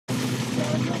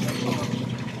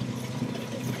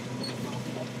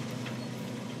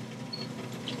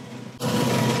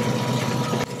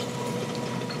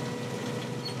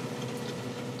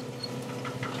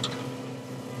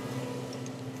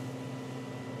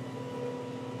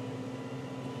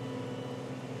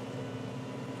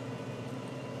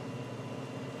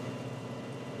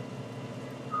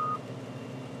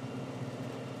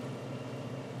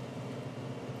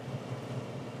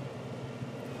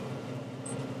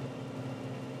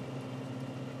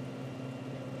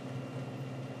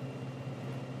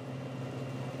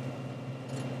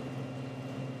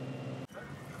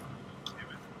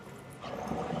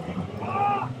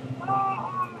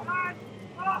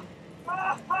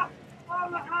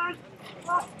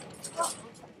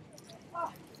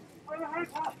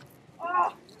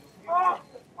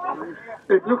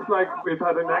It looks like we've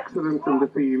had an accident in the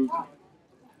field.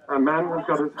 A man has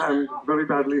got his hand very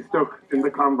badly stuck in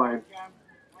the combine.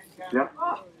 Yeah.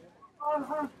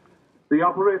 The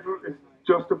operator is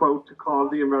just about to call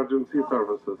the emergency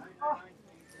services.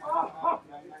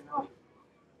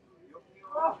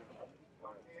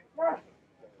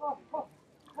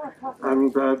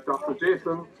 And Dr.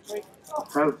 Jason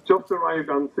has just arrived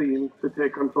on scene to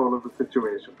take control of the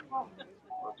situation.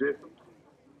 Jason.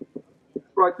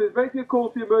 Right, so he's making a call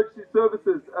to emergency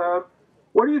services.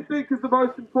 What do you think is the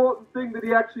most important thing that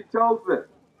he actually tells them?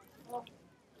 Well,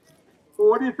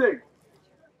 what do you think?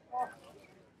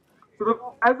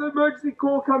 So as an emergency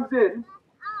call comes in,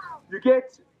 you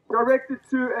get directed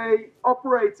to a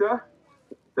operator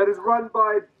that is run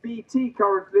by BT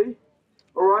currently,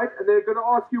 all right, and they're going to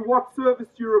ask you what service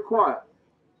do you require.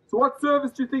 So what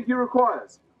service do you think he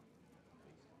requires?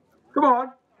 Come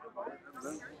on.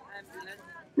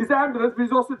 He's ambulance, but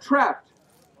he's also trapped.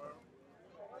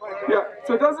 Yeah,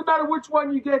 so it doesn't matter which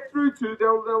one you get through to,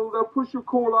 they'll push your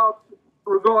call out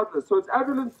regardless. So it's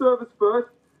ambulance service first.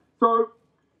 So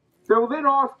they will then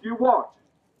ask you what?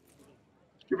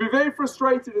 You'll be very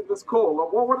frustrated in this call.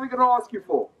 What are they going to ask you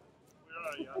for? Where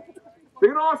are you?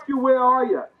 They're going to ask you, where are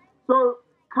you? So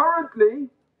currently,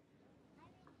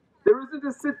 there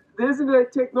isn't a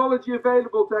technology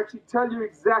available to actually tell you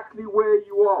exactly where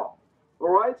you are. All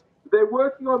right? They're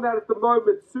working on that at the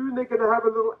moment. Soon they're going to have a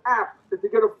little app that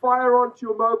they're going to fire onto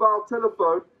your mobile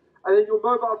telephone, and then your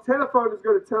mobile telephone is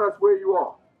going to tell us where you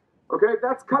are. Okay?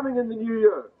 That's coming in the new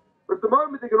year. But at the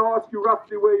moment, they're going to ask you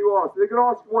roughly where you are. So they're going to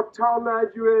ask you what townland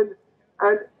you're in,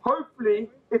 and hopefully,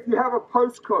 if you have a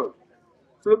postcode.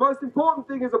 So the most important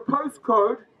thing is a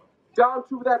postcode down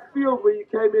to that field where you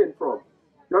came in from.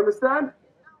 You understand?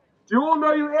 Do you all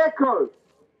know your air codes?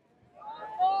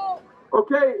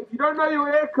 Okay, if you don't know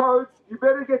your air codes, you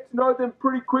better get to know them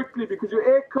pretty quickly, because your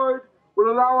air code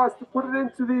will allow us to put it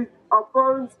into our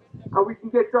phones, and we can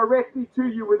get directly to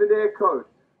you with an air code.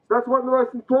 So that's one of the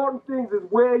most important things, is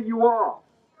where you are.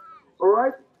 All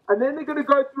right? And then they're going to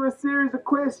go through a series of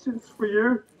questions for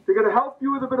you. They're going to help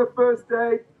you with a bit of first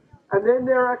aid, and then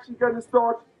they're actually going to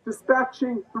start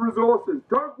dispatching the resources.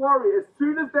 Don't worry, as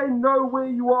soon as they know where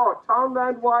you are,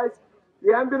 townland-wise,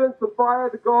 the ambulance, the fire,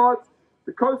 the guards,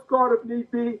 the Coast Guard, if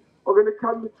need be, are going to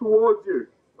come towards you.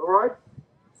 All right?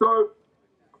 So,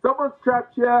 someone's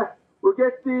trapped here. We'll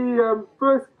get the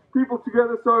first people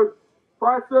together. So,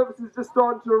 fire service is just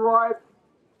starting to arrive.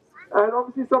 And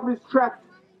obviously somebody's trapped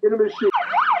in a machine.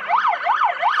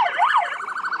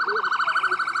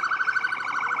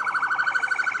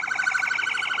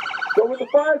 So when the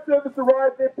fire service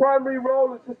arrives, their primary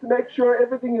role is just to make sure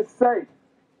everything is safe.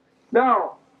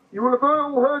 Now, you will have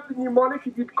all heard the mnemonic.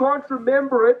 If you can't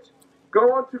remember it,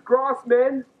 go on to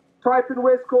Grassmen, type in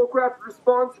West Cork Rapid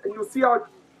Response, and you'll see our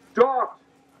DART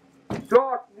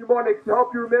mnemonic to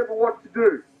help you remember what to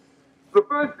do. The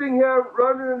first thing here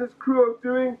Ronan and his crew are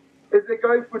doing is they're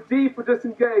going for D for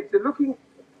disengage. They're looking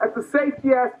at the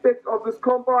safety aspect of this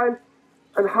combine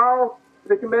and how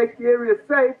they can make the area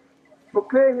safe. For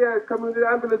Claire here is coming with the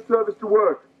ambulance service to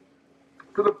work.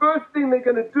 So the first thing they're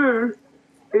going to do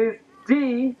is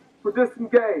D for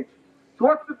disengage. So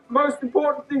what's the most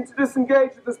important thing to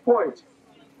disengage at this point?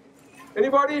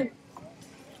 Anybody?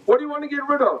 What do you want to get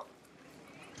rid of?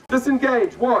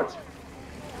 Disengage, what?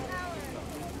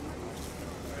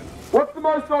 What's the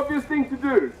most obvious thing to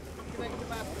do?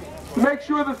 To make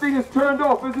sure the thing is turned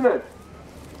off, isn't it?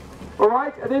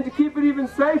 Alright, and then to keep it even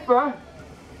safer,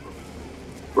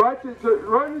 right, so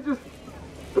Ronan just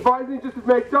advising just to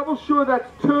make double sure that's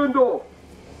turned off.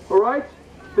 Alright?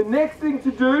 The next thing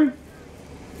to do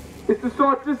is to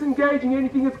start disengaging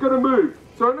anything that's going to move.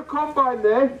 So in the combine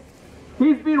there,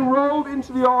 he's been rolled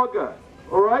into the auger.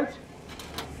 Alright?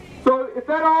 So if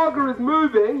that auger is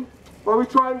moving while we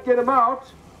try and get him out,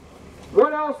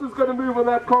 what else is going to move on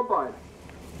that combine?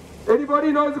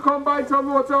 Anybody knows the combine? Tell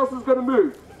me what else is going to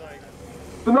move.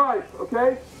 The knife,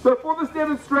 okay? So for this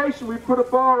demonstration, we put a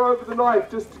bar over the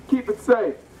knife just to keep it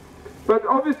safe. But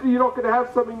obviously you're not going to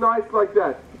have something nice like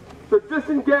that. So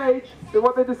disengage, and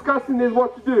what they're discussing is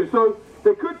what to do. So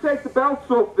they could take the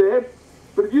belts off there,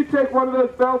 but if you take one of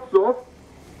those belts off,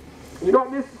 you're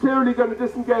not necessarily going to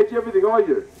disengage everything, are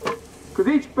you? Because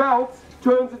each belt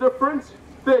turns a different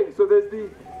thing. So there's the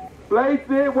blades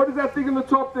there. What is that thing in the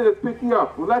top there that's picking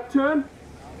up? Will that turn?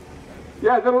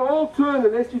 Yeah, that'll all turn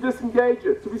unless you disengage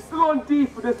it. So we're still on D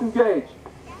for disengage.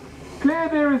 Claire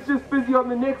there is just busy on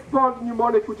the next part of the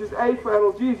mnemonic, which is A for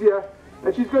analgesia,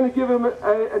 and she's going to give him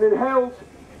an inhaled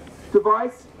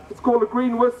device. It's called a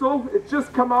green whistle. It's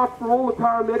just come out for all the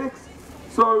paramedics.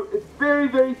 So it's very,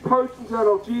 very potent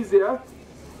analgesia.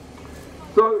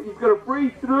 So he's going to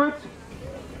breathe through it,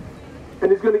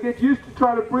 and he's going to get used to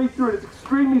trying to breathe through it. It's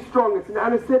extremely strong. It's an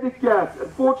anesthetic gas.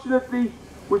 Unfortunately,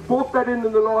 we brought that in the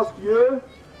last year,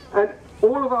 and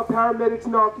all of our paramedics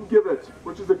now can give it,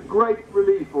 which is a great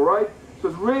relief, all right? So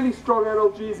it's really strong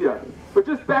analgesia. But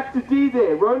just back to D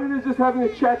there. Ronan is just having a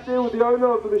chat there with the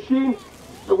owner of the machine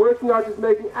and working out, just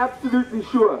making absolutely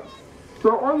sure.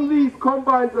 So on these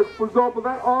combines, for example,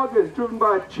 that auger is driven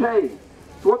by a chain.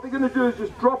 So what they're going to do is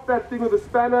just drop that thing with a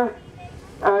spanner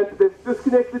and they've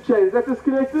disconnected the chain. Is that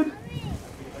disconnected?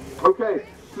 Okay,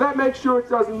 so that makes sure it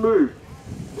doesn't move.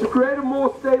 To create a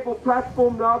more stable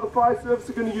platform now, the fire service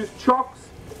are going to use chocks,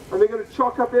 and they're going to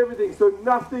chock up everything so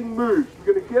nothing moves.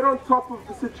 We're going to get on top of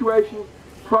the situation,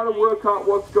 trying to work out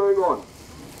what's going on.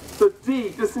 So D,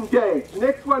 disengage. The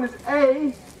next one is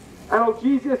A,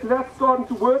 analgesia, so that's starting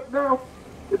to work now.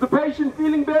 Is the patient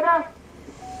feeling better?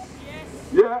 Yes.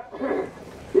 Yeah.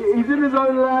 He's in his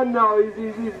own land now.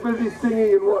 He's busy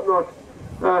singing and whatnot.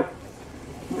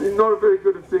 He's not very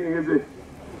good at singing, is he?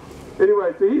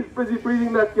 Anyway, so he's busy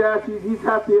breathing that gas. He's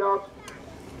happy out.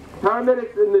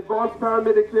 Paramedics and the advanced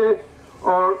paramedic there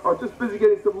are just busy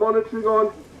getting some monitoring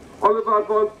on. All of our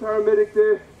advanced paramedic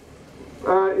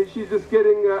there, she's just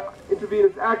getting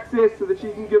intravenous access so that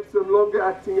she can give some longer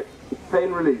acting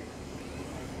pain relief.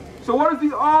 So what is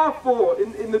the R for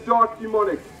in the dark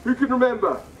mnemonic? Who can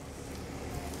remember?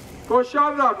 Go on,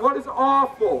 shout it out. What is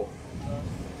R for?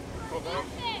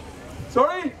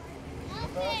 Sorry?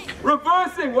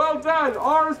 Reversing. Well done.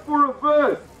 R is for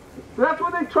reverse. So that's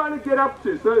what they're trying to get up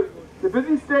to. So they're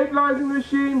busy stabilizing the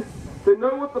machine. They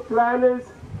know what the plan is.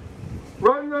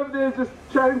 Ronan over there is just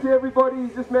chatting to everybody.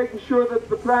 He's just making sure that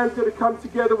the plan's going to come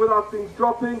together without things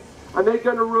dropping. And they're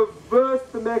going to reverse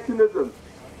the mechanism.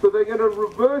 So they're going to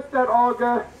reverse that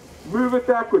auger, move it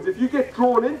backwards. If you get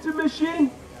drawn into the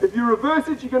machine, if you reverse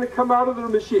it, you're going to come out of the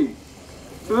machine.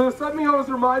 So there's something I was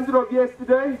reminded of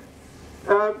yesterday.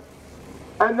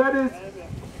 And that is,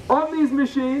 on these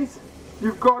machines,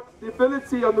 you've got the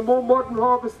ability on the more modern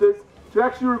harvesters to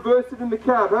actually reverse it in the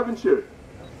cab, haven't you?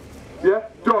 Yeah?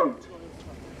 Don't.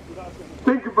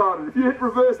 Think about it. If you hit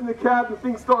reverse in the cab and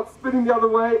things start spinning the other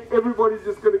way, everybody's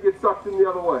just going to get sucked in the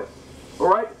other way.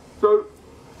 Alright? So,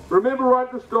 remember right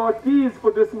at the start, D is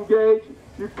for disengage.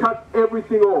 You cut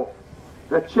everything off.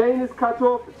 That chain is cut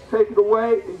off, it's taken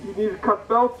away. If you need to cut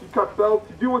belts, you cut belts.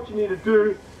 You do what you need to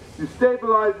do. You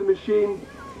stabilize the machine,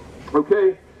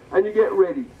 okay, and you get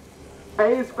ready. A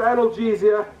is for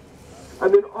analgesia,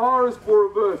 and then R is for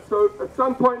reverse. So at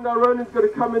some point now, Ronan's going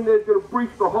to come in there, he's going to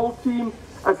brief the whole team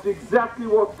as to exactly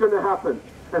what's going to happen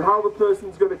and how the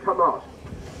person's going to come out.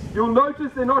 You'll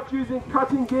notice they're not using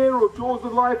cutting gear or jaws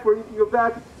of life or anything of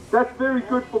that. That's very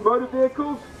good for motor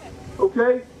vehicles,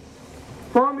 okay?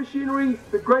 Farm machinery,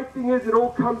 the great thing is it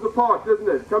all comes apart, doesn't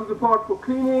it? It comes apart for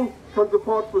cleaning, comes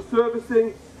apart for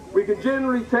servicing. We can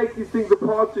generally take these things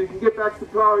apart so you can get back to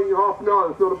ploughing in half an hour.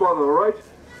 That's not a bother, alright?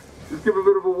 Just give a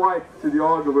bit of a wipe to the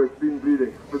auger where it's been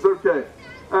bleeding. It's okay.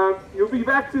 You'll be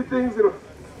back to things in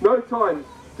no time.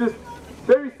 Just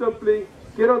very simply,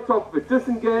 get on top of it.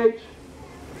 Disengage.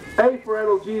 A for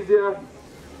analgesia.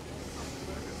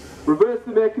 Reverse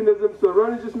the mechanism. So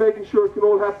Ronan's just making sure it can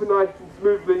all happen nice and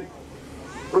smoothly.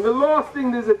 And the last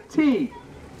thing, there's a T.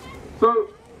 So,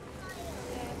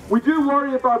 we do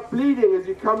worry about bleeding as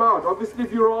you come out. Obviously,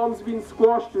 if your arm's been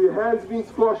squashed, or your hand's been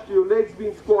squashed, or your leg's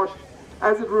been squashed,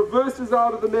 as it reverses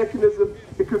out of the mechanism,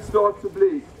 it could start to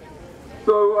bleed.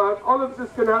 So, Olive's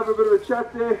just going to have a bit of a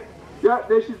chat there. Yeah,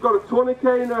 there she's got a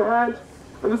tourniquet in her hand.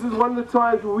 And this is one of the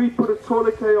times where we put a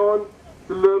tourniquet on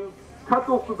the limb, cut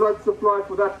off the blood supply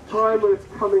for that time when it's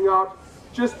coming out,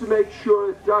 just to make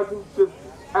sure it doesn't just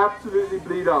absolutely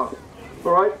bleed out.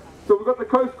 Alright, so we've got the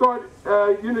Coast Guard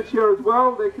unit here as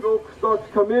well. They can all start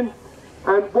to come in.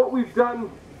 And what we've done,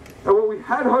 and what we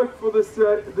had hoped for this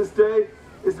day,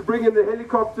 is to bring in the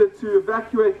helicopter to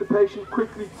evacuate the patient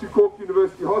quickly to Cork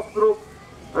University Hospital.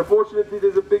 Unfortunately,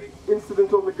 there's a big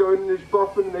incident on the go in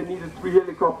Boffin, and they needed 3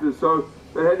 helicopters, so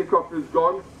the helicopter is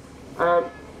gone.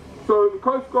 So the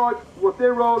Coast Guard, what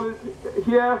their role is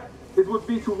here, would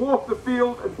be to walk the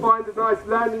field and find a nice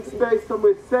landing space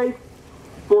somewhere safe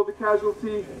for the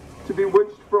casualty to be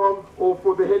winched from, or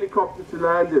for the helicopter to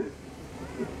land in.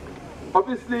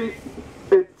 Obviously,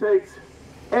 it takes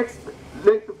X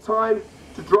length of time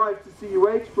to drive to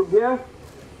CUH from here,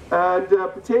 and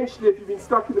potentially if you've been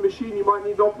stuck in the machine, you might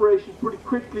need an operation pretty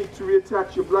quickly to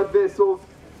reattach your blood vessels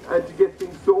and to get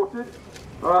things sorted.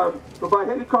 But by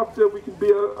helicopter, we can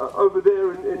be over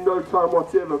there in no time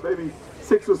whatsoever, maybe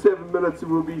 6 or 7 minutes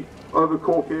and we'll be over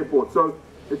Cork Airport. So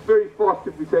it's very fast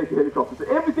if we take a helicopter.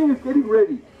 So everything is getting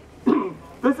ready.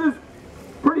 This is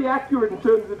pretty accurate in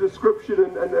terms of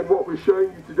description and what we're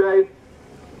showing you today.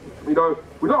 You know,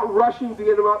 we're not rushing to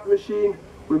get him out the machine.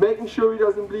 We're making sure he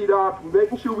doesn't bleed out. We're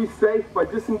making sure we're safe by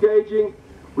disengaging.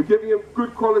 We're giving him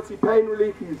good quality pain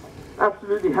relief. He's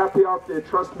absolutely happy out there,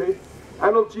 trust me.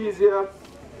 Analgesia.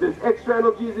 There's extra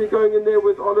analgesia going in there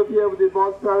with Olive here, with the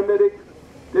advanced paramedic.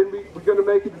 Then we're going to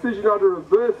make a decision how to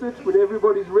reverse it when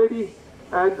everybody's ready.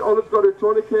 And Olive's got her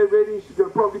tourniquet ready. She's going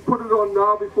to probably put it on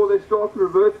now before they start to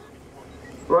reverse.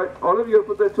 Right, Olive, you're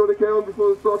going to put that tourniquet on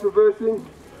before they start reversing.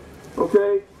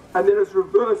 Okay, and then it's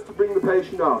reversed to bring the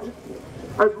patient out.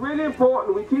 And it's really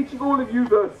important, we're teaching all of you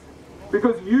this,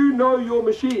 because you know your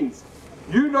machines.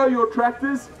 You know your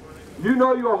tractors. You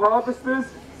know your harvesters.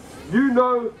 You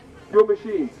know your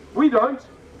machines. We don't.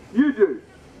 You do.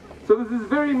 So this is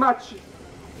very much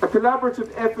a collaborative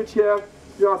effort here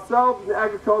to ourselves in the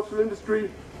agricultural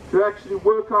industry to actually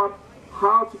work out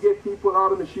how to get people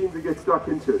out of machines they get stuck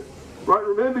into. Right?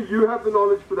 Remember, you have the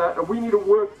knowledge for that, and we need to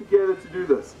work together to do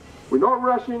this. We're not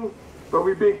rushing, but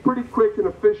we're being pretty quick and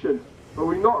efficient. But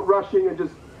we're not rushing and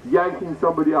just yanking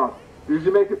somebody out, because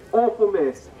you make an awful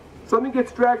mess. Something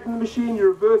gets dragged in the machine, you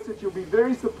reverse it, you'll be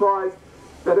very surprised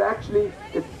that actually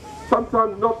it's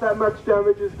sometimes not that much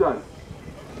damage is done.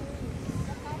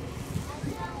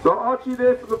 So Archie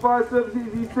there for the fire services,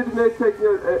 he's sitting there taking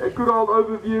a good old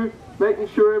overview, making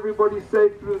sure everybody's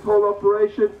safe through this whole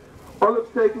operation. Olive's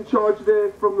taking charge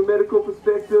there from the medical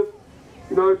perspective,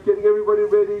 you know, getting everybody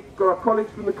ready. Got our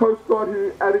colleagues from the Coast Guard who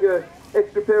are adding an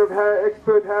extra pair of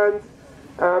expert hands,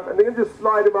 and they're going to just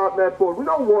slide him out on that board. We're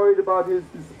not worried about his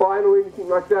spine or anything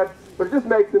like that, but it just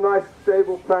makes a nice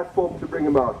stable platform to bring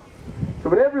him out. So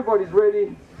when everybody's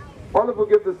ready, Olive will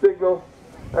give the signal,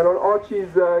 and on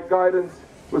Archie's guidance,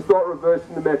 we'll start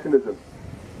reversing the mechanism.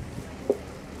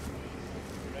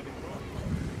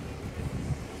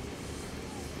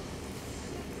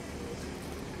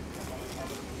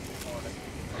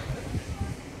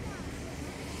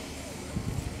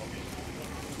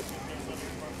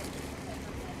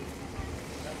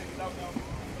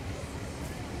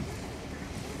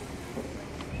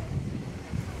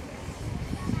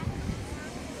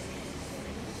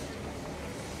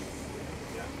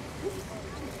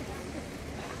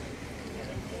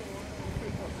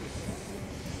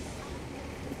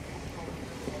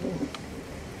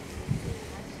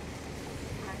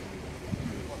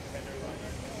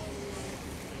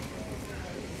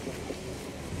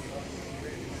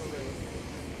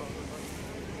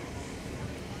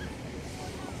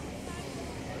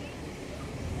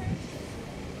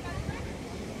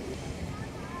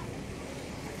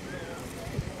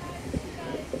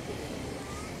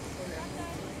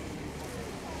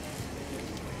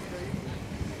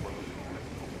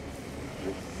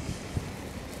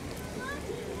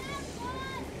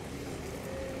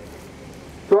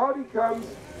 So out he comes.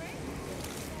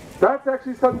 That's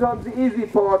actually sometimes the easy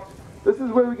part. This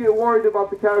is where we get worried about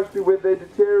the casualty when they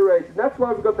deteriorate. And that's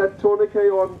why we've got that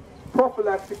tourniquet on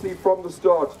prophylactically from the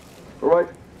start. Alright?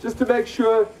 Just to make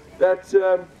sure that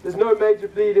there's no major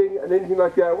bleeding and anything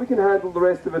like that. We can handle the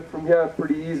rest of it from here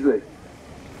pretty easily.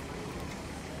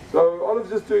 So Olive's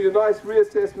just doing a nice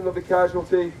reassessment of the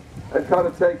casualty and kind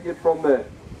of taking it from there.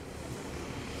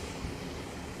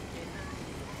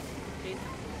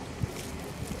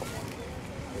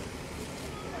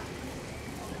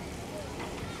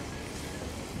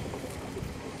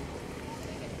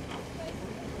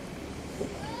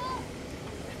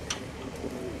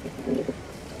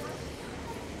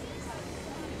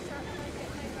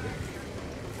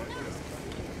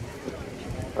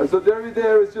 And so Jeremy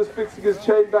there is just fixing his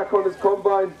chain back on his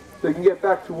combine so he can get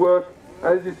back to work.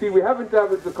 And as you see, we haven't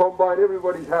damaged the combine,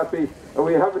 everybody's happy, and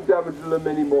we haven't damaged the limb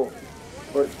anymore.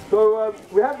 Right. So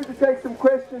we're happy to take some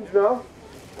questions now.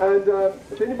 And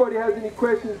if anybody has any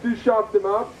questions, do shout them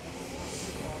out.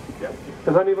 Yeah.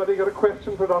 Has anybody got a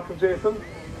question for Dr. Jason?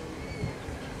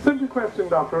 Simple question,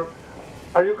 Doctor.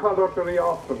 Are you called out very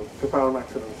often to farm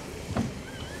accidents?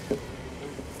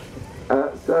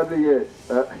 Sadly, yes.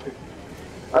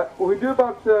 We do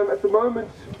about, at the moment,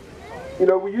 you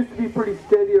know, we used to be pretty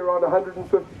steady around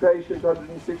 150 patients,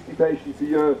 160 patients a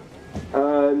year,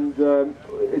 and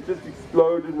it just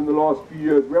exploded in the last few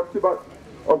years. We're up to about,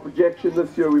 on projection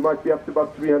this year, we might be up to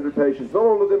about 300 patients. Not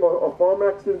all of them are farm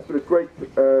accidents, but a great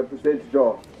percentage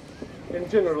are. In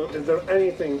general, is there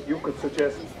anything you could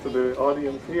suggest to the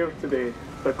audience here today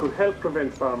that could help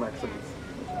prevent farm accidents?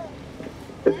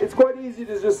 It's quite easy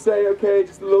to just say, okay,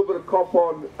 just a little bit of cop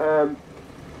on.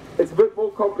 It's a bit more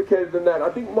complicated than that. I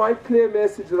think my clear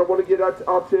message that I want to get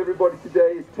out to everybody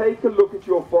today is take a look at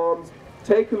your farms,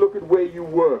 take a look at where you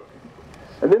work,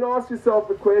 and then ask yourself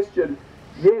the question,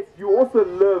 yes, you also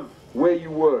live where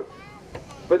you work.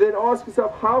 But then ask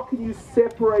yourself, how can you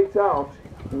separate out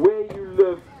where you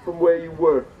live from where you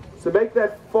work? So make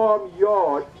that farm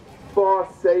yard far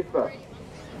safer.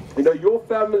 You know, your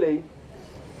family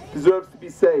deserves to be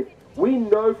safe. We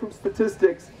know from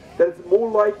statistics that it's more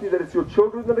likely that it's your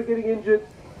children that are getting injured,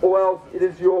 or else it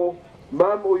is your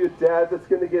mum or your dad that's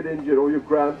going to get injured, or your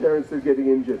grandparents that are getting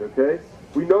injured, okay?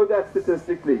 We know that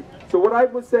statistically. So what I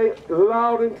would say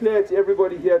loud and clear to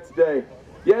everybody here today,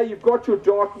 yeah, you've got your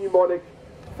dark pneumonic,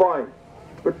 fine,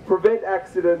 but prevent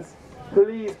accidents.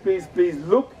 Please, please, please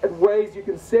look at ways you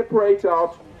can separate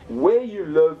out where you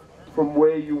live from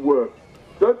where you work.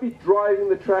 Don't be driving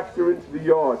the tractor into the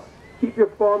yard. Keep your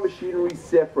farm machinery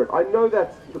separate. I know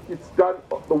that it's done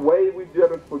the way we've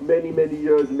done it for many, many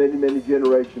years, many, many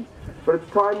generations. But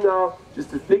it's time now just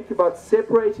to think about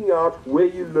separating out where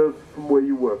you live from where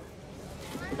you work.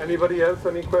 Anybody else,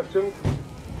 any questions?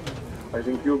 I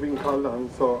think you're being called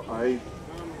on, so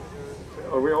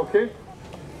are we okay?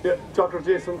 Yeah, Dr.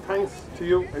 Jason, thanks to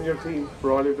you and your team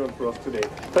for all you've done for us today.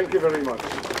 Thank you very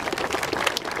much.